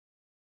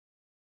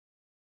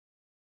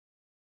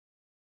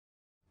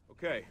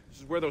Okay, this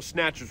is where those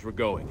snatchers were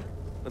going.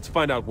 Let's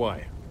find out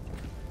why.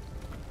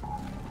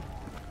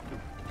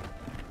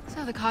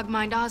 So the cog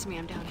mined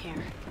osmium down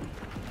here.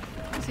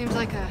 Seems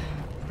like a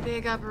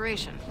big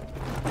operation.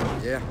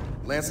 Yeah,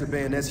 Lancer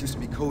bayonets used to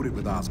be coated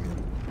with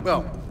osmium.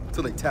 Well,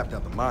 until they tapped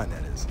out the mine,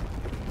 that is.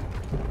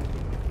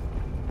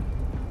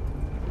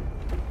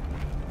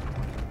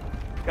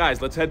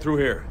 Guys, let's head through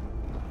here.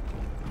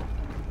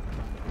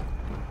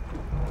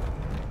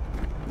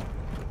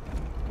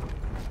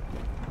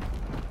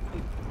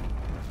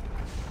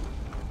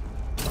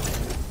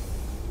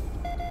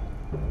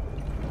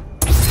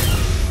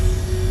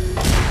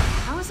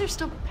 How is there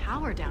still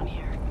power down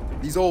here?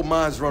 These old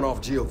mines run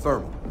off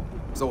geothermal.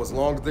 So as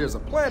long as there's a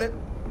planet,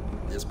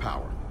 there's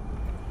power.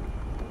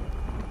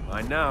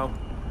 Mine now.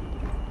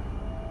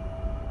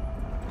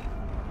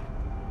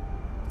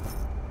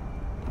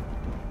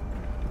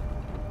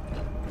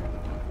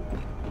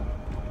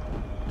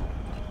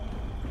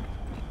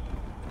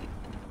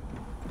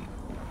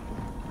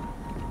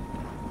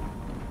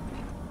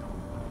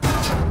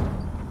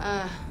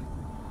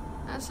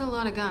 That's a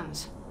lot of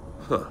guns.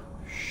 Huh,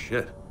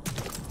 shit.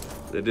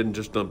 They didn't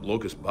just dump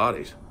Locust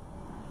bodies.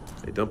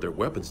 They dumped their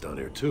weapons down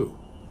here, too.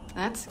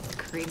 That's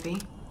creepy.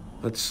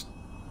 Let's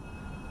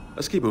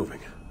keep moving.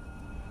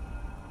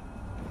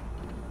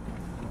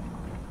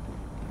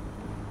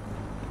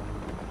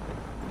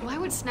 Why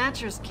would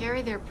snatchers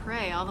carry their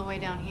prey all the way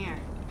down here?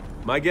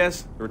 My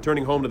guess, they're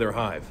returning home to their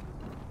hive.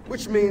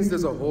 Which means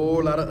there's a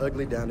whole lot of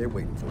ugly down there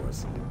waiting for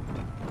us.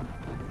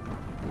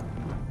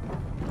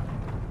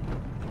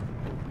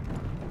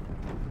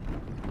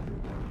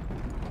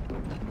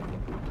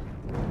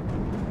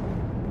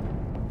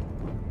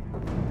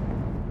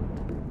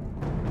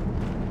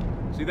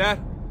 See that?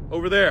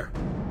 Over there.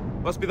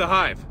 Must be the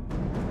hive.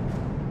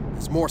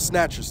 There's more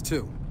snatchers,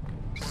 too.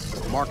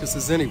 Marcus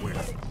is anywhere.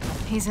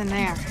 He's in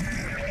there.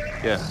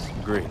 Yeah,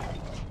 agreed.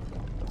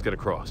 Let's get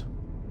across.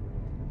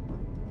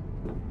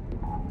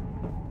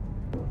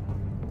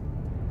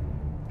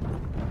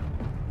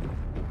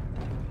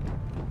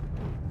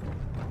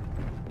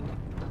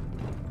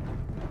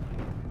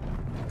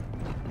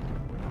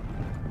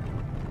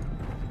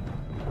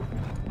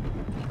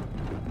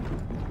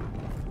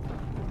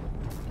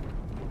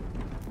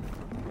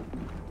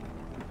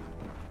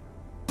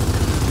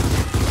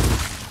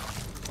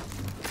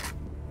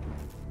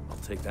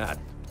 Take that.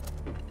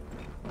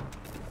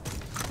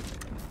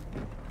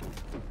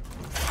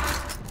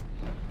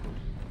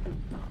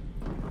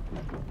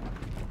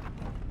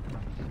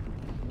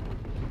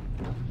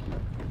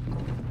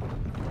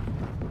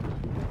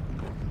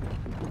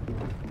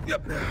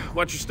 Yep.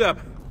 Watch your step.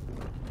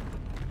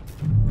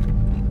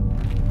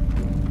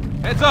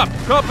 Heads up,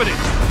 company.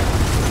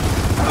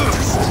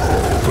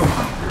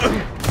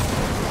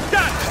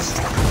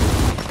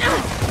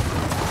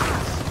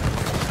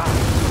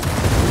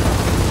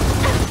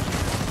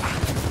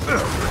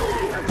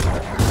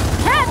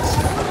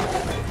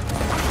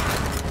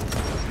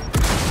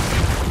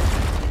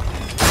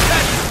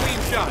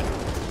 Got it.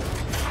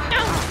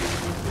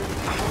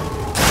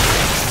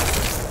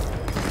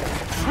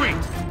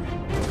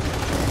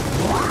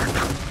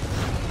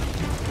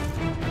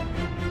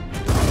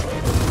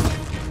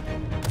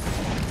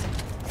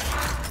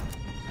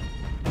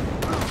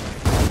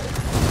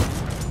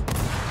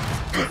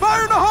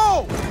 Fire in the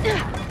hole!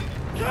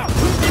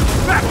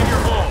 Back in your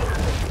hole!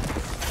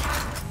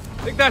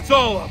 I think that's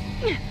all of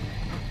them.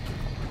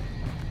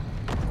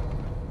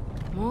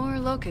 More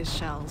Locust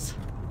shells.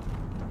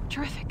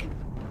 Terrific.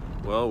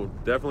 Well, we're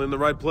definitely in the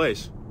right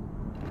place.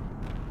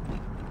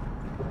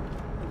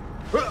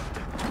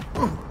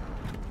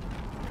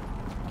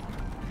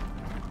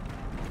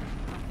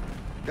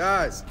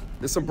 Guys,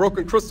 there's some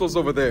broken crystals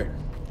over there.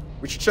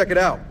 We should check it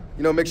out.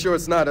 You know, make sure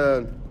it's not,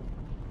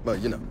 well,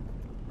 you know.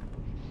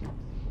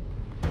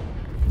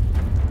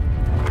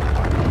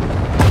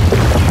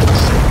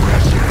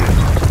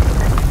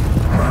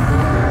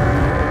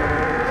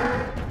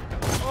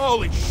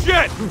 Holy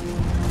shit!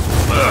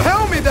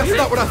 Tell me that's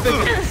not what I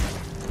think it is!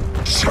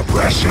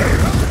 Suppressing!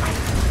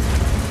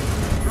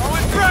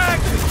 Throwing drag!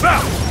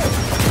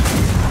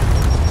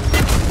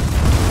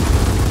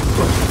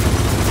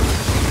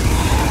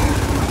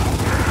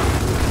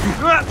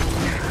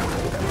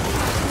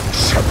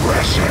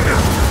 Suppressing!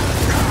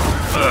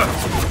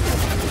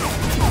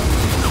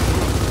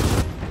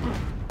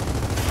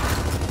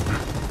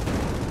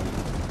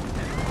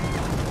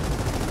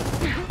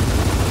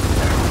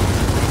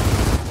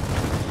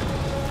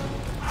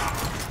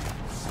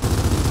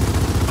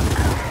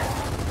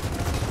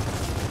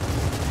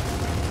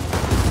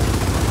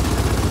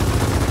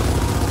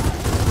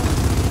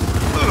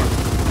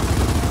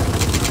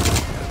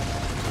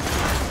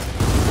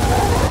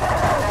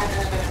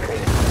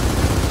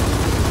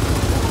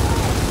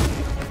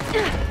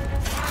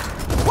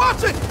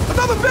 Watch it!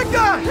 Another big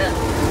guy!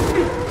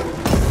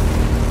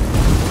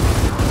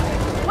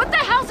 What the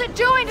hell's it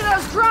doing to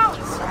those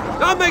drones?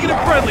 Not making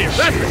it friendlier,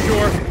 that's for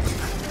sure.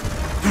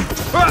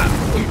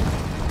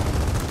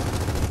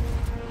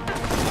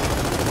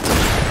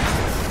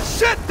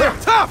 Shit, they're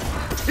tough!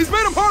 He's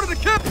made them harder to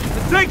kill!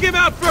 Take him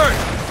out first!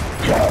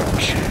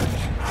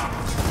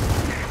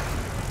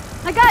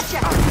 I gotcha!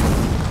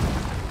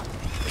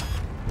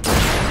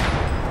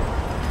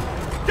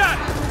 Got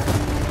it!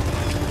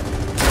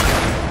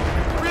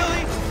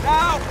 Really?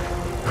 Now?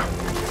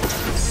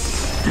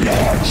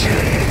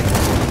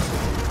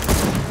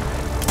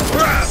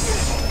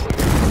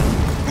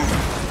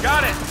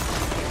 Got it!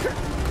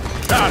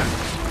 Got it!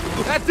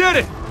 That did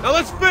it! Now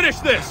let's finish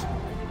this!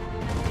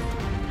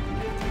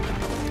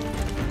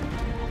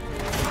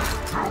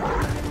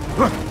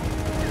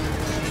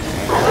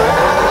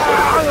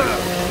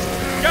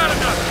 Got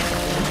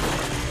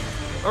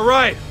another!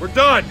 Alright, we're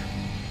done!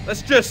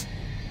 Let's just...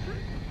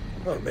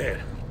 Oh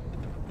man.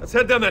 Let's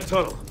head down that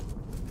tunnel.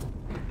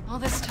 All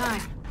this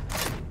time,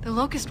 the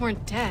Locusts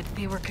weren't dead,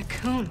 they were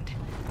cocooned.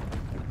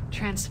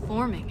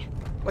 Transforming.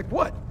 Like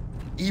what?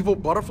 Evil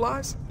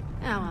butterflies?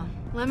 Oh well,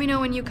 let me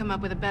know when you come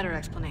up with a better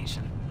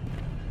explanation.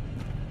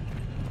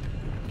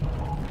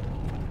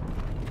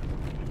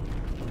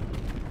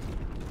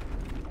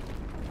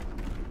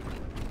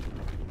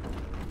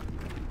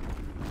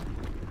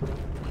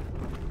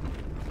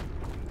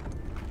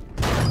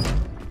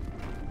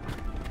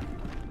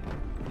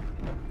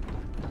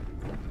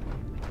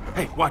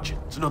 Hey, watch it.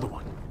 It's another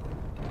one.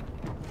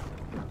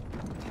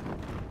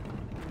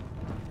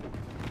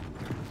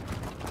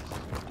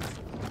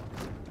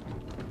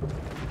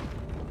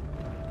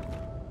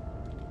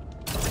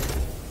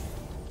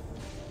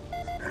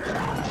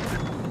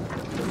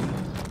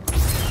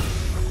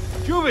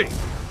 Juvie!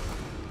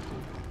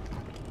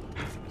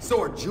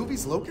 So are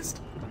Juvie's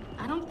Locust?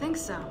 I don't think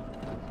so.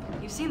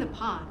 You've seen the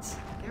pods.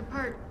 They're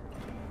part...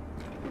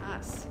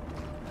 us.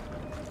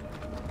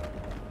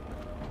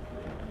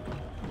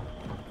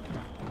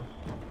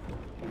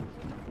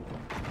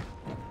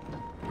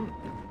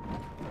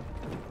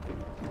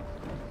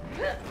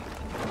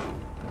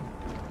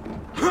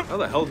 How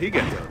the hell did he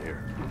get down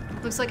here?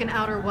 Looks like an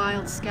outer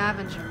wild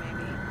scavenger,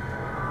 maybe.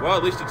 Well,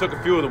 at least he took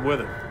a few of them with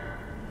him.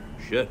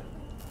 Shit.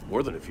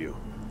 More than a few.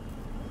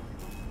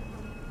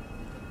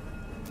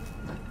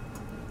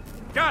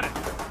 Got it!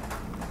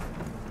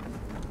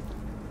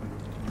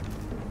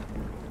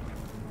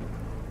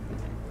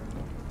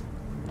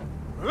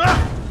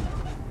 Ah!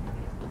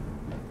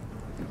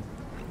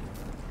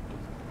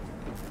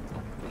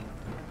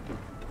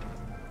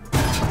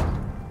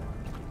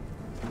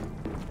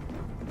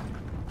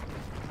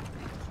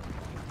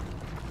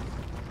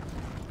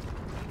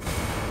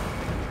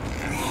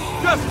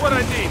 Just what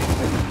I need.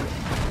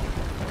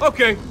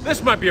 Okay,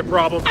 this might be a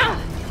problem. All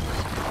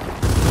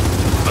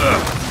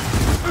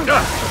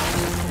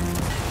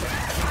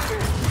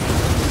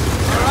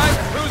right,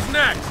 who's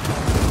next?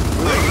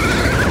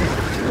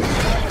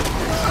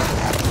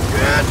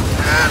 Get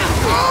that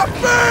off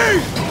me!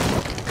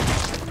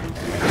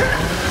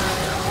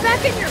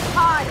 Back in your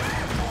pod!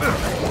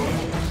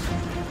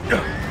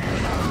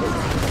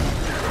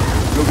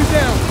 Go get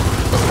down!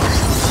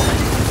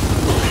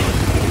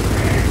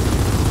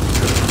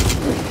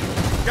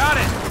 Got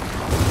it!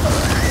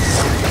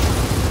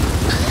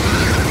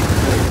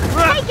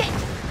 Take it!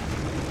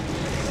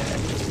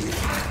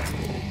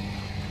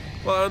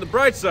 Well, on the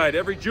bright side,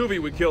 every juvie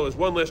we kill is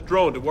one less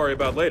drone to worry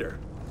about later.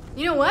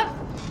 You know what?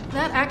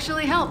 That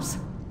actually helps.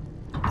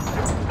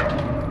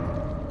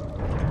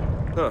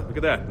 Huh, look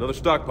at that. Another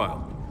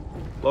stockpile.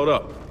 Load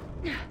up.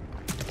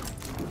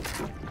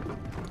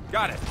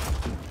 Got it.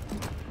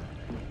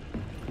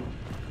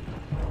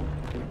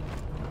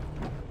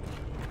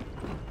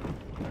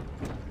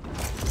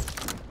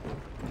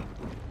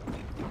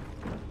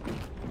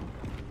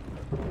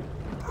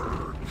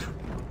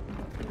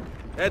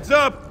 Heads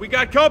up! We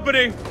got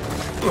company!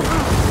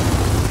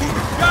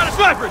 Got it!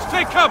 Snipers!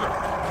 Take cover!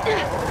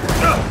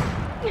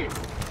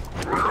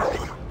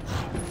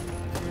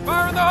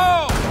 Fire in the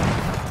hole!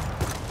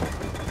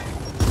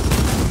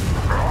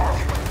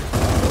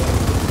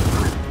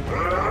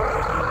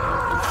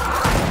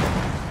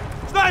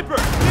 Sniper!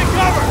 Take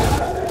cover!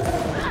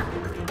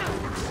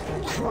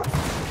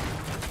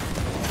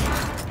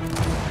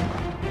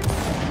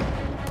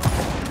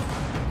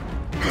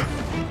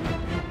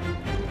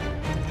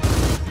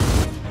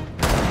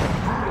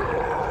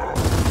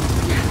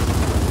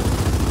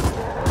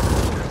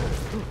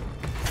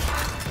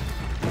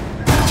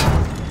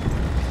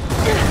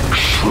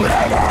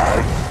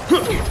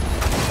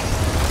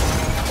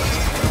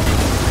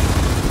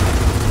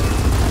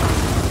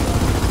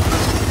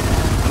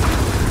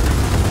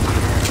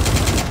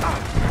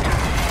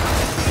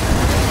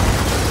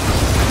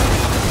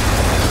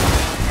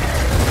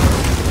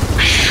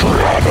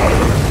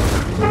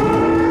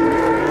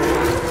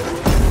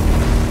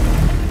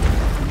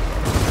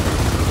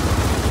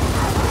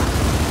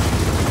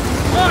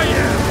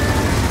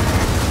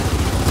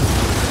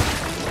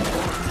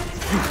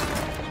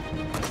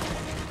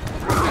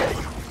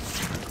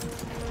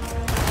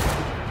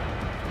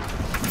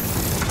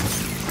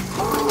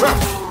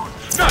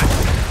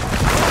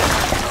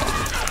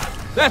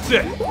 That's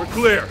it. We're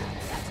clear.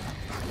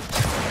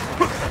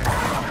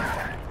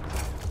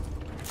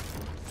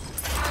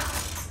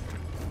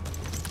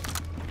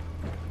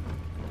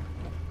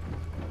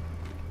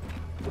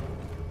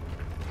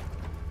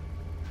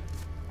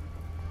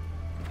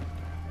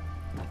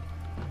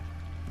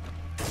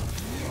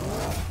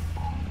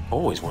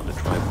 always wanted to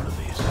try one of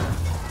these.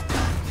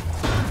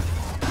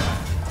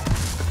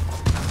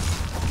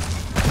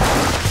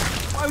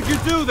 Why would you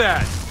do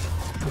that?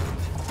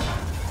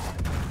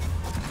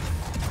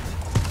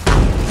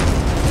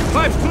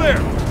 Pipe's clear!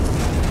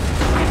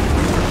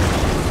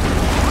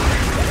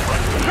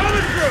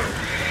 Coming through!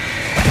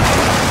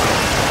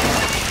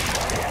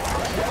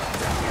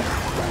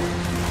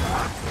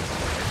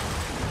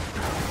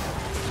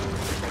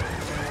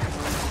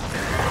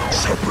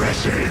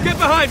 Suppressing. Get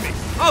behind me!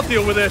 I'll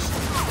deal with this!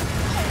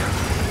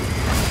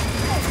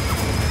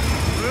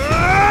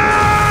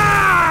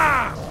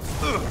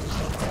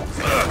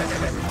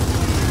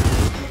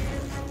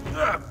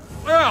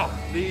 Well,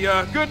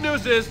 the good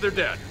news is they're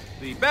dead.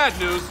 The bad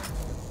news,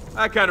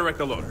 I kinda wrecked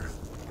the loader.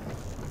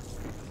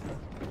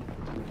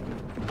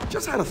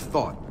 Just had a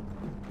thought.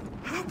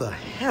 How the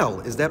hell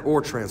is that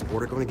ore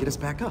transporter going to get us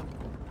back up?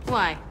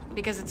 Why?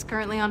 Because it's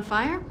currently on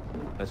fire?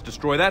 Let's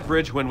destroy that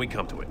bridge when we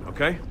come to it,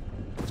 okay?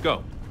 Let's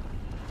go.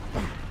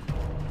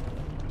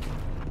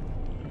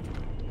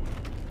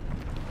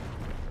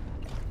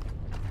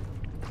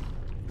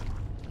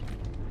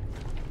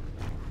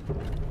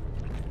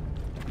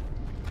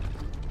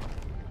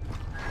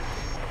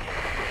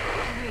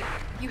 Wait,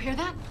 you hear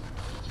that?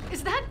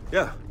 Is that?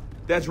 Yeah,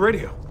 Dad's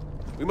radio.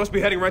 We must be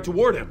heading right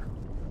toward him.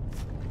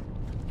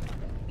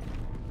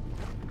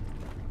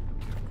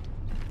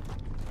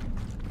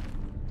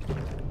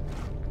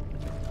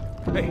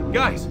 Hey,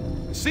 guys,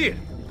 I see it.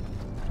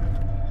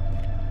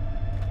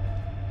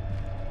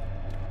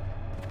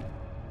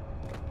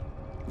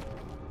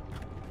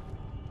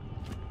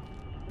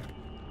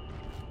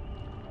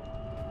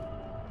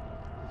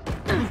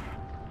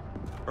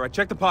 All right,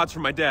 check the pods for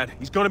my dad.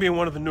 He's gonna be in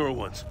one of the newer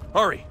ones.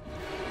 Hurry.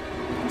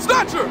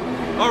 Snatcher!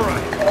 All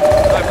right.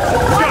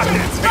 Watch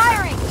it! It's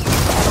firing!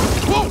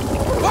 Whoa!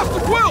 Lost the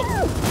quilt!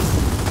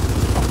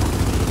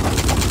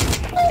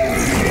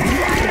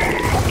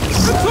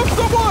 It took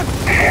someone!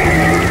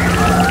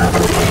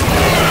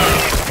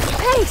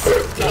 Thanks!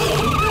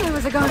 Oh, there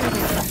was a gun in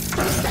there.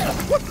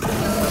 What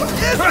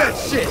is that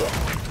shit?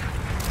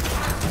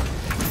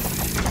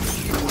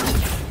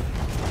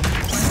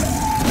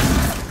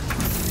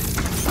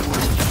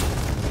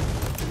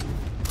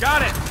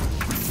 Got it!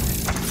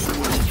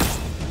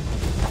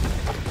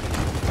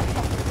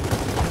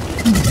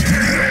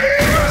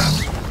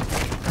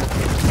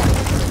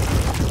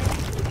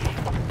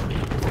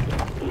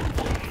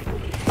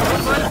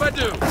 Don't mind if I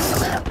do.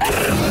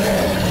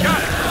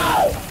 Got it!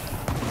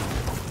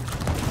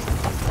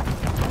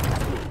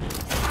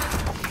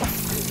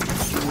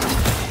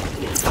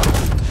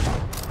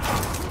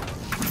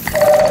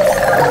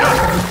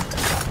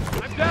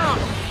 I'm down!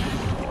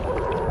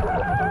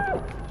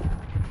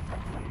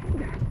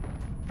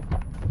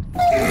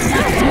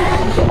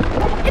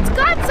 It's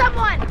got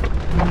someone!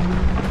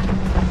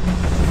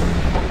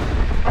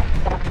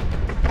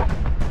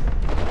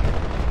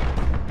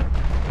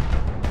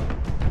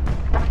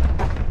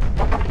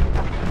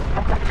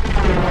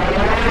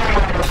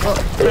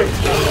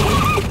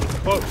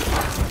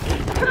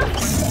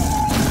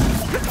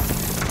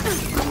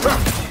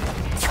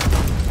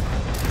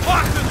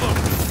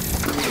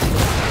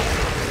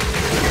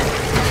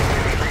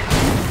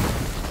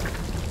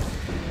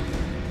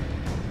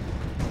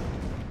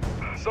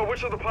 So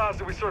which of the pods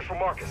did we search for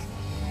Marcus?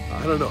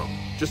 I don't know.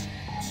 Just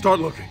start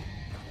looking.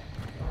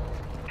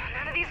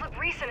 None of these look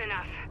recent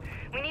enough.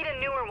 We need a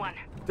newer one.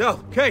 Del,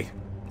 Kate,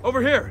 over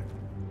here.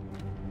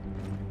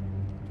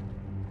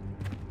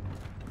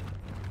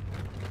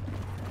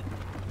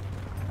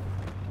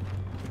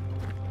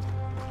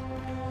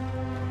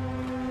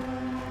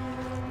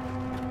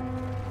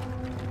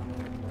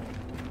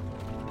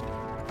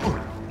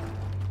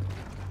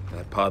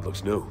 That pod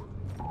looks new.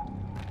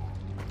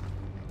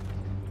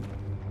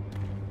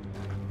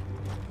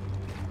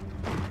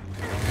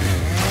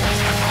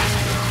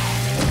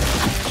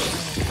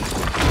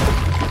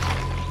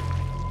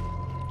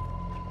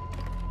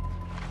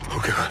 Oh,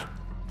 God.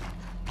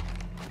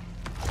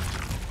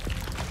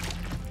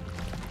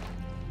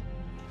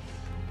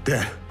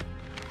 Dad.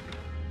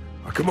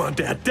 Oh, come on,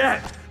 Dad.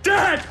 Dad!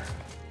 Dad!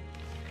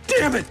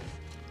 Damn it!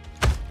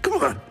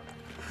 Come on!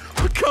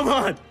 Oh, come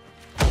on!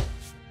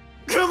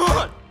 Come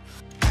on!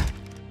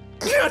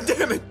 God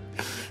damn it!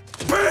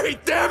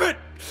 Pete, damn it!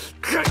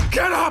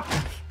 Get up!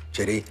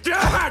 JD,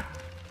 Dad!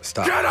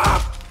 stop. Get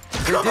up!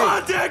 Come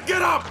on, Dad,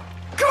 get up!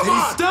 Come JD,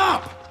 on!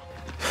 stop!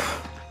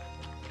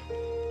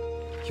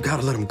 You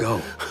gotta let him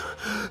go.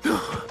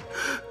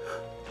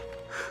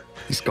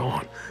 He's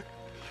gone.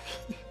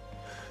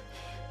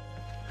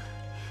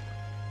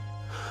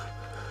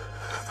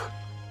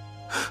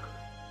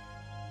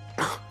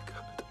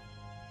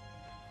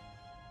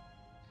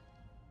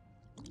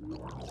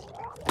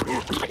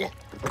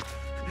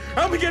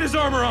 Help me get his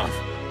armor off!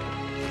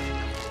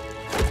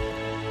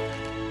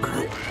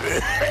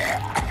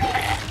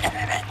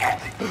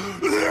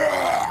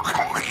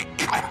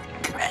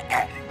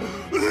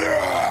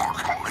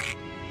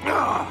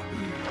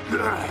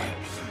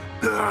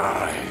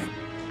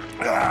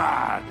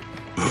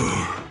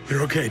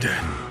 You're okay,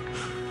 Dad.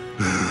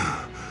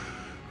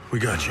 We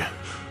got you.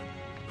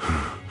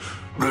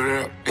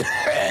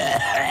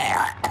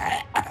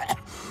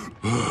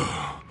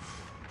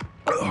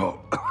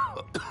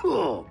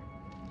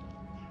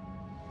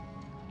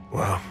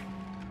 Wow.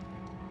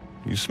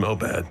 You smell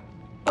bad.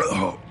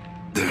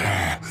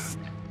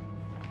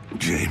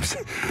 James,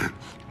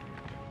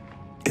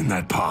 in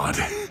that pod,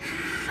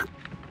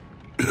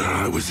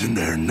 I was in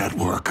their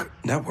network.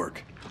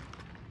 Network?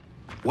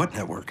 What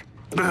network?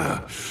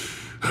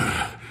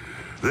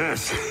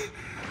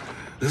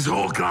 This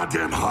whole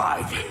goddamn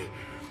hive.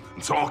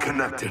 It's all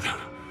connected.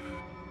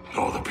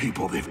 All the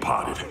people they've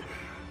potted.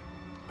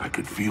 I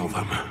could feel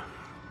them.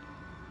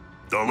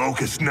 The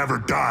Locust never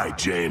died,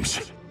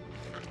 James.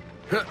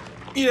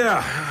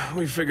 Yeah,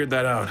 we figured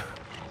that out.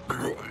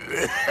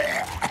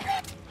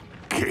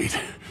 Kate.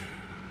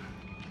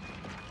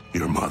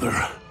 Your mother.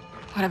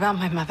 What about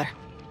my mother?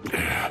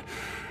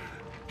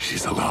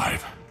 She's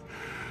alive.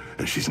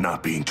 And she's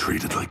not being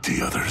treated like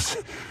the others.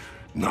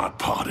 Not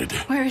potted.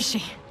 Where is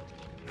she?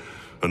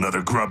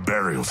 Another grub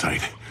burial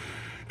site.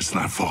 It's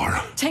not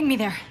far. Take me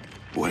there.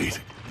 Wait.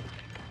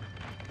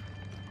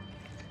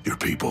 Your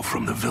people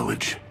from the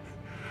village.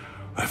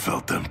 I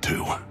felt them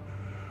too.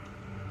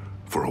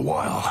 For a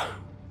while.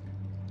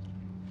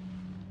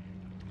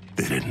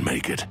 They didn't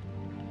make it.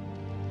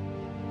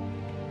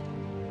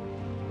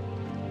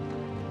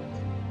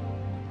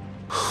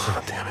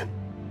 Oh, damn it.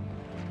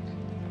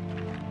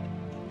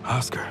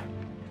 Oscar.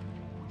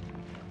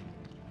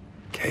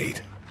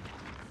 Kate.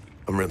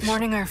 I'm really...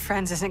 Mourning our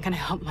friends isn't gonna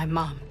help my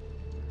mom.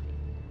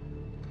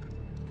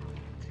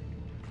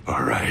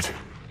 All right.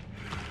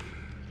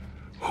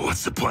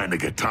 What's the plan to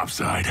get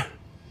topside?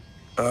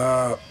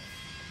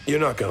 You're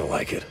not gonna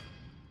like it.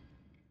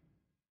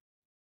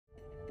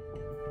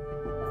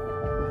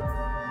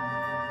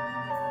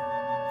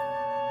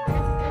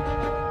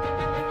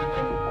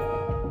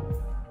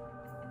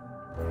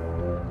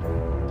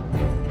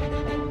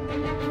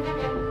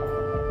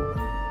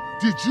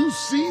 Did you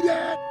see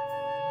that?